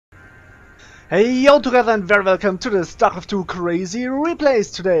Hey yo together and very welcome to the StarCraft 2 crazy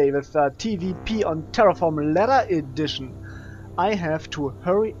replays today with TvP on Terraform Ladder Edition. I have to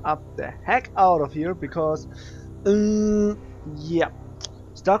hurry up the heck out of here because, yeah,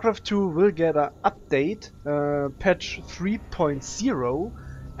 StarCraft 2 will get an update, patch 3.0,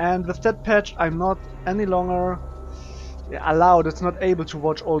 and with that patch I'm not any longer allowed, it's not able to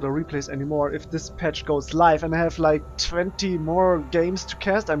watch all the replays anymore if this patch goes live, and I have like 20 more games to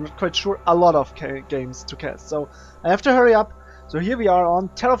cast. I'm not quite sure, a lot of games to cast, so I have to hurry up. So here we are on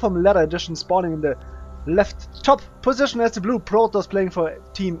Terraform Ladder Edition, spawning in the left top position as the blue Protoss, playing for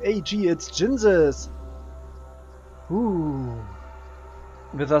Team AG. It's Jinzes. Ooh,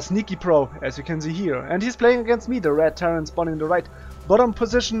 with a sneaky pro, as you can see here, and he's playing against me, the red Terran, spawning in the right bottom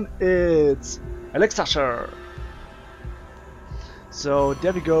position. It's Alexasher. So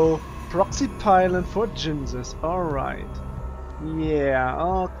there we go, proxy pylon for Jinzes, alright. Yeah,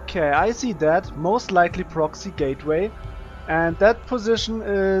 okay, I see that, most likely proxy gateway. And that position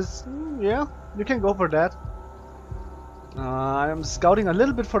is, yeah, you can go for that. I'm scouting a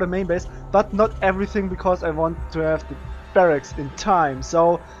little bit for the main base, but not everything, because I want to have the barracks in time.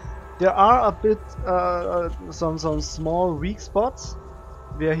 So there are a bit, some small weak spots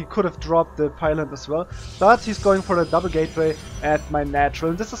where he could have dropped the pylon as well, but he's going for the double gateway at my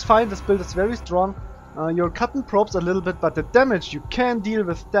natural, and this is fine. This build is very strong. You're cutting probes a little bit, but the damage you can deal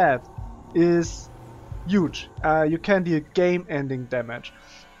with that is huge. You can deal game-ending damage.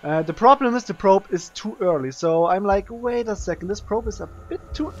 The problem is the probe is too early, so I'm like, wait a second, this probe is a bit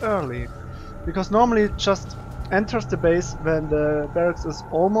too early, because normally it just enters the base when the barracks is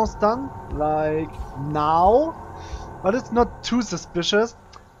almost done, like now. But it's not too suspicious.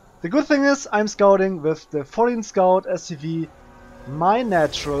 The good thing is I'm scouting with the 14 scout SCV, my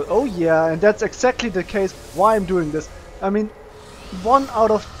natural. Oh yeah, and that's exactly the case why I'm doing this. I mean, 1 out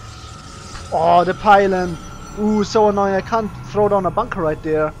of... Oh, the pylon. Ooh, so annoying. I can't throw down a bunker right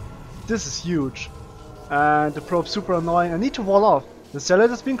there. This is huge. And the probe super annoying. I need to wall off. The Zealot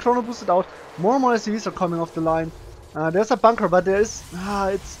is being chrono boosted out. More and more SCVs are coming off the line. There's a bunker, but there is...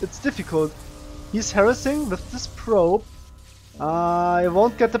 it's difficult. He's harassing with this probe. I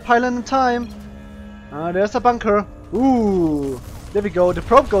won't get the pylon in time. There's a bunker. Ooh, there we go. The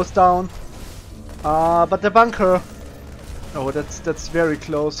probe goes down. But the bunker. Oh, that's very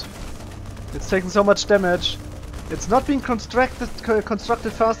close. It's taking so much damage. It's not being constructed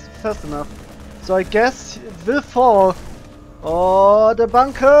fast enough. So I guess it will fall. Oh, the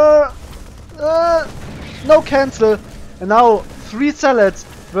bunker. No cancel. And now 3 Zealots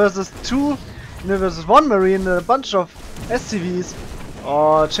versus 1 Marine, a bunch of SCVs.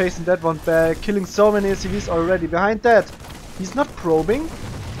 Oh, chasing that one back, killing so many SCVs already. Behind that, he's not probing.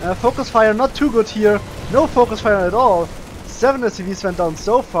 Focus fire not too good here. No focus fire at all. 7 SCVs went down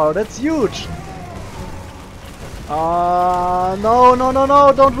so far. That's huge. No,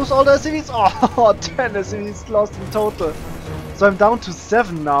 don't lose all the SCVs. Oh, 10 SCVs lost in total. So I'm down to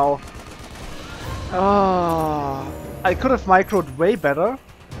 7 now. I could have microed way better.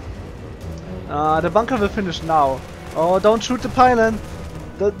 The bunker will finish now. Oh, don't shoot the pylon.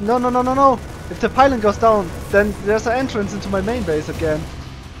 No. If the pylon goes down, then there's an entrance into my main base again.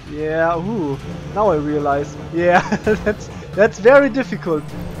 Yeah, ooh. Now I realize. Yeah, that's very difficult.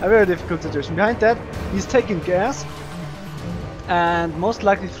 A very difficult situation. Behind that, he's taking gas. And most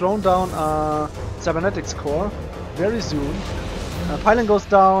likely thrown down a cybernetics core very soon. Pylon goes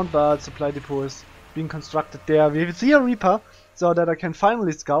down, but supply depot is being constructed there. We see a Reaper, so that I can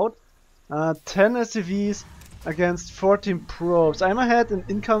finally scout. 10 SCVs against 14 probes. I'm ahead in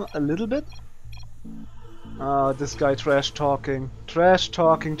income a little bit. This guy trash talking,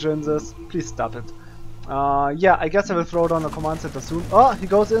 Jinzes. Please stop it. Yeah, I guess I will throw down a command center soon. Oh, he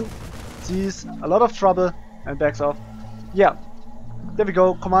goes in, sees a lot of trouble, and backs off. Yeah, there we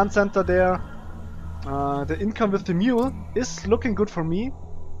go, command center there. The income with the mule is looking good for me.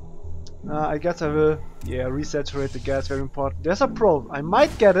 I guess I will, yeah, resaturate the gas, very important. There's a probe, I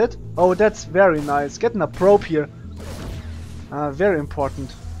might get it. Oh, that's very nice, getting a probe here. Very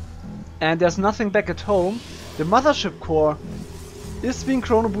important. And there's nothing back at home. The mothership core is being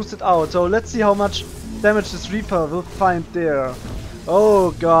chrono boosted out, so let's see how much damage this Reaper will find there.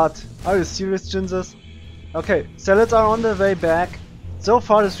 Oh god, are you serious, Jinzes? Okay, Zealots are on their way back. So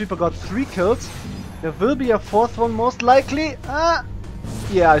far this Reaper got 3 kills. There will be a 4th one most likely.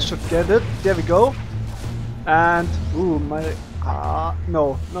 Yeah, I should get it. There we go. And ooh, my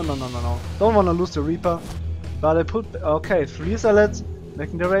no. Don't wanna lose the Reaper. But I put okay, 3 Zealots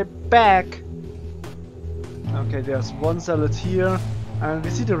making their way back. Okay, there's 1 Zealot here, and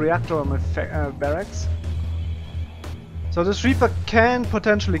we see the reactor on my barracks. So this Reaper can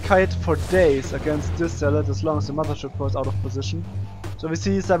potentially kite for days against this Zealot as long as the mothership goes out of position. So we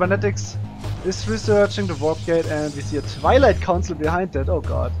see Cybernetics is researching the warp gate, and we see a Twilight Council behind that. Oh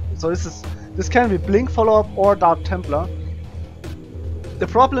god. So this can be Blink follow-up or Dark Templar. The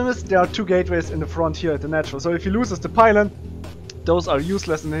problem is there are two gateways in the front here at the natural. So if he loses the pylon, those are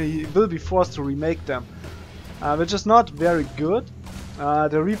useless and he will be forced to remake them. Which is not very good.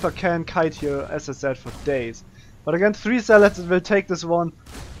 The Reaper can kite here, as I said, for days. But against 3 Zealots it will take this one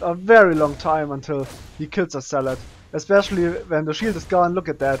a very long time until he kills a Zealot. Especially when the shield is gone. Look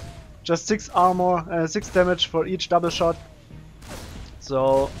at that. Just 6 armor, 6 damage for each double shot.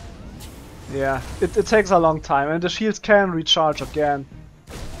 So yeah, it takes a long time, and the shields can recharge again.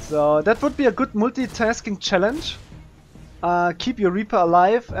 So that would be a good multitasking challenge. Keep your Reaper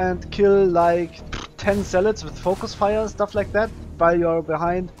alive and kill like 10 Zealots with focus fire, stuff like that, while you're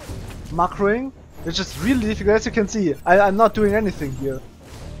behind macroing, which is really difficult. As you can see, I'm not doing anything here.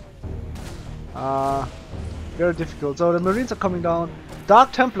 Very difficult. So the Marines are coming down.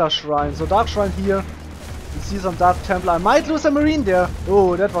 Dark Templar Shrine. So Dark Shrine here. You see some Dark Templar. I might lose a Marine there.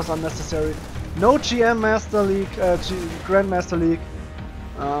 Oh, that was unnecessary. No GM Master League, Grandmaster League.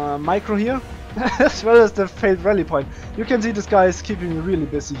 Micro here. As well as the failed rally point. You can see this guy is keeping me really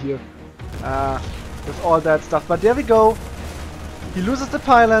busy here. With all that stuff. But there we go. He loses the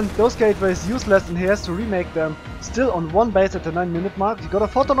pylon. Those gateways useless and he has to remake them. Still on 1 base at the 9-minute mark. He got a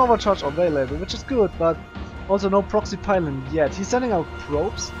photon overcharge available, which is good, but also no proxy pylon yet. He's sending out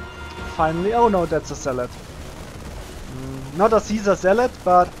probes. Finally. Oh no, that's a Zealot. Not a Caesar Zealot,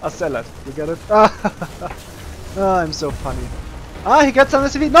 but a Zealot. You get it? Oh, I'm so funny. Ah, he gets some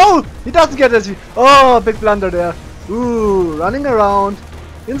SV. No! He doesn't get SV. Oh, big blunder there. Ooh, running around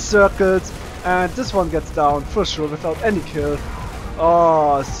in circles. And this one gets down for sure without any kill.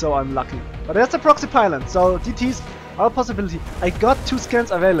 Oh, so unlucky. But there's a proxy pylon, so DTs are a possibility. I got 2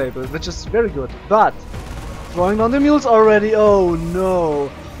 scans available, which is very good. But throwing down the mules already. Oh no.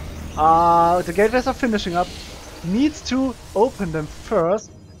 The gateways are finishing up. Needs to open them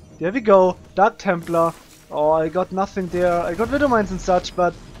first. There we go. Dark Templar. Oh, I got nothing there. I got Widow Mines and such,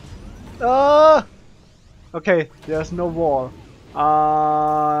 but okay, there's no wall.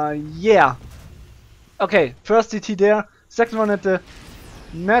 Yeah. Okay, first DT there. Second one at the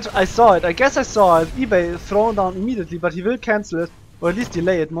net. I saw it. I guess I saw it. eBay thrown down immediately, but he will cancel it, or at least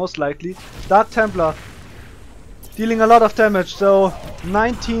delay it, most likely. Dark Templar dealing a lot of damage. So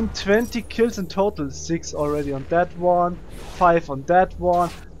 19, 20 kills in total. 6 already on that one. 5 on that one.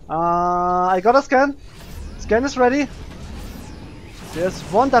 I got a scan. Scan is ready. There's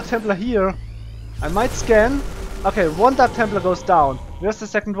 1 Dark Templar here. I might scan. Okay, 1 Dark Templar goes down. Where's the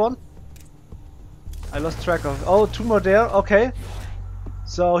second one? I lost track of. Oh, 2 more there. Okay.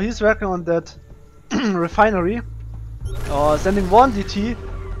 So he's working on that refinery. Sending 1 DT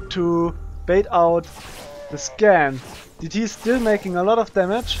to bait out the scan. DT is still making a lot of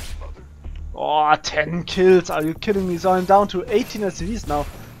damage. Oh, 10 kills. Are you kidding me? So I'm down to 18 SCVs now.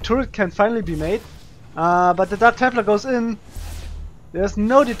 Turret can finally be made. But the Dark Templar goes in. There's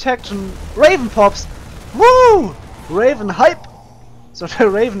no detection. Raven pops. Woo! Raven hype. So the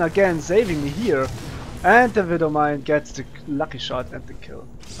Raven again saving me here. And the Widowmine gets the lucky shot and the kill.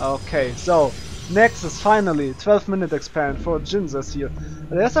 Okay, so next is finally 12-minute expand for Jinzas here.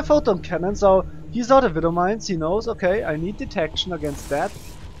 There's a photon cannon, so he's out of Widowmines. He knows, okay, I need detection against that.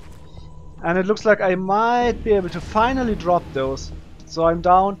 And it looks like I might be able to finally drop those. So I'm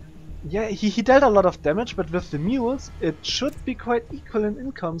down. Yeah, he dealt a lot of damage, but with the mules, it should be quite equal in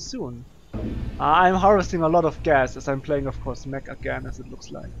income soon. I'm harvesting a lot of gas as I'm playing, of course, mech again, as it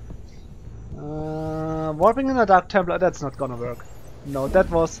looks like. Warping in a Dark Templar, that's not gonna work. No, that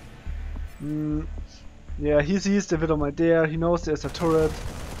was... yeah, he sees the Widowmine there, he knows there's a turret.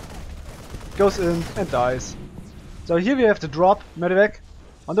 Goes in and dies. So here we have the drop, Medivac,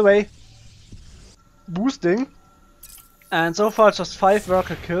 on the way. Boosting. And so far just 5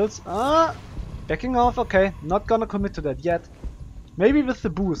 worker kills. Backing off, okay. Not gonna commit to that yet. Maybe with the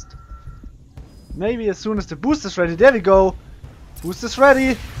boost. Maybe as soon as the boost is ready. There we go. Boost is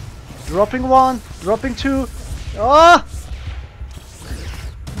ready. Dropping 1, dropping 2.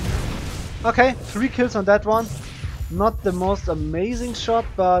 Okay, 3 kills on that one. Not the most amazing shot,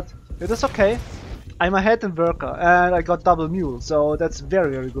 but it is okay. I'm ahead in worker and I got double mule, so that's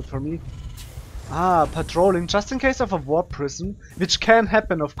very, very good for me. Patrolling just in case of a warp prison, which can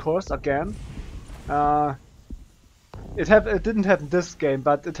happen, of course, again. It didn't happen this game,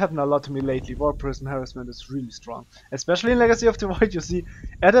 but it happened a lot to me lately. Warp prison harassment is really strong, especially in Legacy of the Void. You see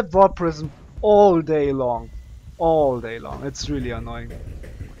at warp prison all day long, it's really annoying.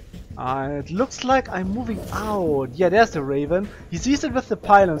 It looks like I'm moving out. Yeah, there's the Raven. He sees it with the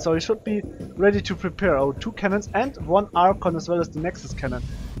pylon, so he should be ready to prepare. Oh, 2 cannons and 1 Archon as well as the Nexus cannon.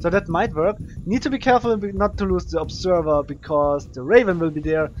 So that might work. Need to be careful not to lose the Observer, because the Raven will be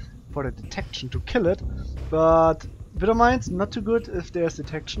there for the detection to kill it. But Widow Mines, not too good if there's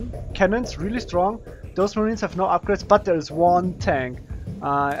detection. Cannons, really strong. Those Marines have no upgrades, but there is 1 tank.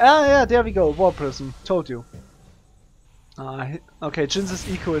 Yeah, there we go. War Prism. Told you. Okay, Jin's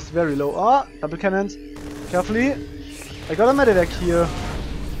eco is very low. Ah, double cannons. Carefully. I got a medivac here.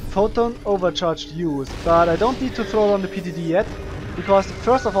 Photon overcharged used, but I don't need to throw on the PTD yet, because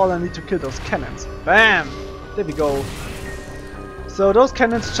first of all I need to kill those cannons. Bam! There we go. So those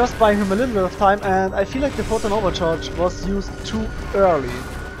cannons just buying him a little bit of time, and I feel like the photon overcharge was used too early.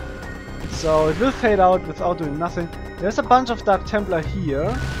 So it will fade out without doing nothing. There's a bunch of Dark Templar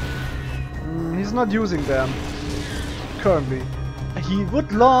here. He's not using them currently. He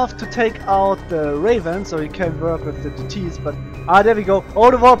would love to take out the Raven so he can work with the DTs, but there we go. Oh,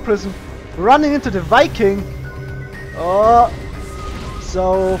 the War Prism running into the Viking. Oh,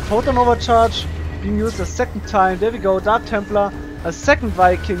 so photon overcharge being used a second time. There we go. Dark Templar, a second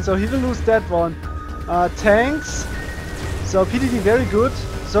Viking, so he will lose that one. Tanks. So PDD very good,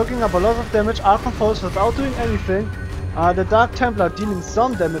 soaking up a lot of damage. Archon falls without doing anything. The Dark Templar dealing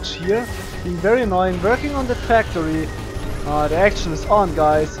some damage here, being very annoying. Working on the factory. The action is on,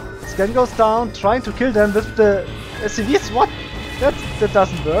 guys. Scan goes down, trying to kill them with the SCVs. What? That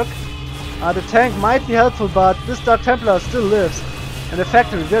doesn't work. The tank might be helpful, but this Dark Templar still lives. And the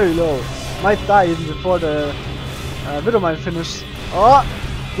factory very low. Might die even before the Widowmine finishes. Oh,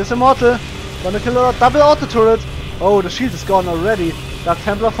 this Immortal. Gonna kill a double auto turret. Oh, the shield is gone already. Dark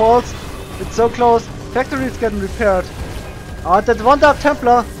Templar falls. It's so close. Factory is getting repaired. That one Dark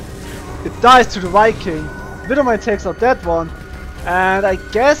Templar. It dies to the Viking. Widowmine takes out that one, and I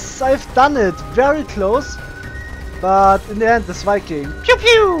guess I've done it. Very close, but in the end this Viking, pew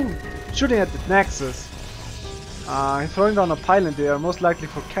pew, shooting at the Nexus. He's throwing down a pylon there, most likely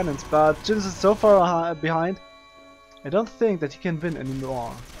for cannons, but Jins is so far behind, I don't think that he can win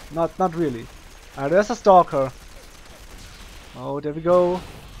anymore. Not really. There's a Stalker. Oh, there we go.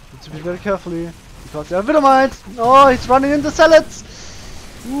 Need to be very carefully, because there are Widowmines. Oh, he's running into Zealots.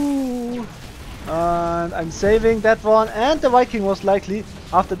 Ooh. And I'm saving that one, and the Viking most likely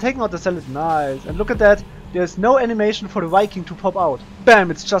after taking out the Zealot. Nice. And look at that, there's no animation for the Viking to pop out. Bam,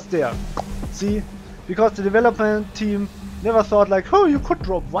 it's just there. See? Because the development team never thought like, oh, you could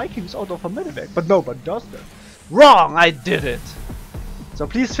drop Vikings out of a medevac, but nobody does that. Wrong, I did it. So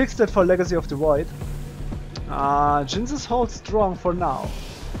please fix that for Legacy of the Void. Jin's holds strong for now.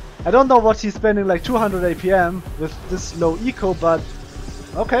 I don't know what he's spending, like 200 APM with this low eco, but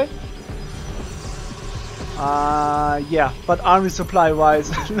okay. Yeah, but army supply wise,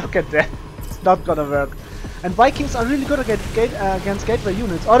 look at that. It's not gonna work. And Vikings are really good against gateway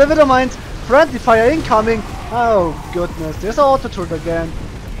units. Oh, the Widowmines! Friendly fire incoming! Oh goodness, there's an auto turret again.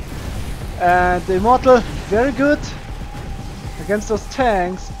 And the Immortal, very good against those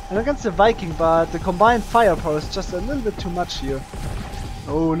tanks and against the Viking, but the combined firepower is just a little bit too much here.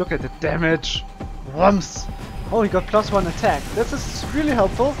 Oh, look at the damage! Whumps! Oh, he got +1 attack. This is really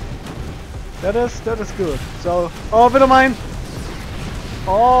helpful. That is good. So, oh, Widowmine!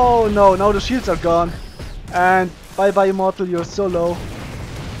 Oh no, now the shields are gone. And bye bye Immortal, you're so low.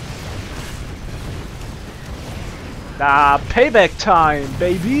 Payback time,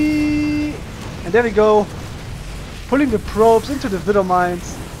 baby! And there we go. Pulling the probes into the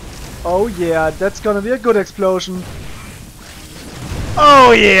Widowmines. Oh yeah, that's gonna be a good explosion.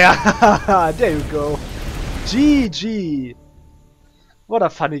 Oh yeah! There you go. GG! What a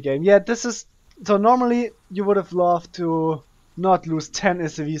funny game. Yeah, this is... So normally you would have loved to not lose 10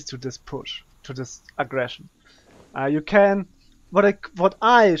 SCVs to this push, to this aggression. You can... What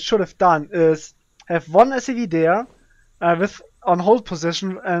I should have done is have one SCV there with on hold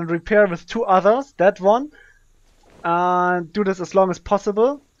position and repair with 2 others, that one. Do this as long as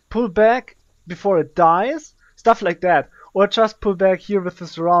possible. Pull back before it dies. Stuff like that. Or just pull back here with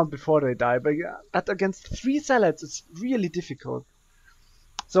this round before they die. But against 3 Zealots it's really difficult.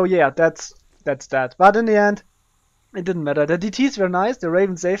 So yeah, that's that. But in the end, it didn't matter. The DTs were nice. The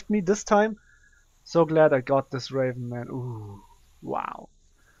Raven saved me this time. So glad I got this Raven, man. Ooh, wow.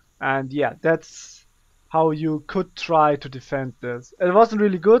 And yeah, that's how you could try to defend this. It wasn't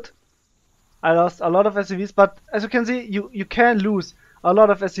really good. I lost a lot of SCVs, but as you can see, you can lose a lot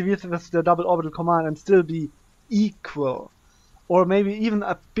of SCVs with the double orbital command and still be equal. Or maybe even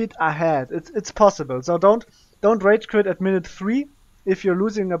a bit ahead. It's possible. So don't rage quit at minute 3 if you're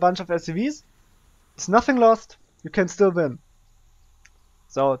losing a bunch of SCVs. It's nothing lost. You can still win.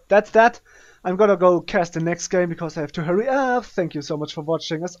 So that's that. I'm gonna go cast the next game because I have to hurry up. Thank you so much for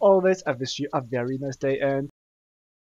watching. As always, I wish you a very nice day and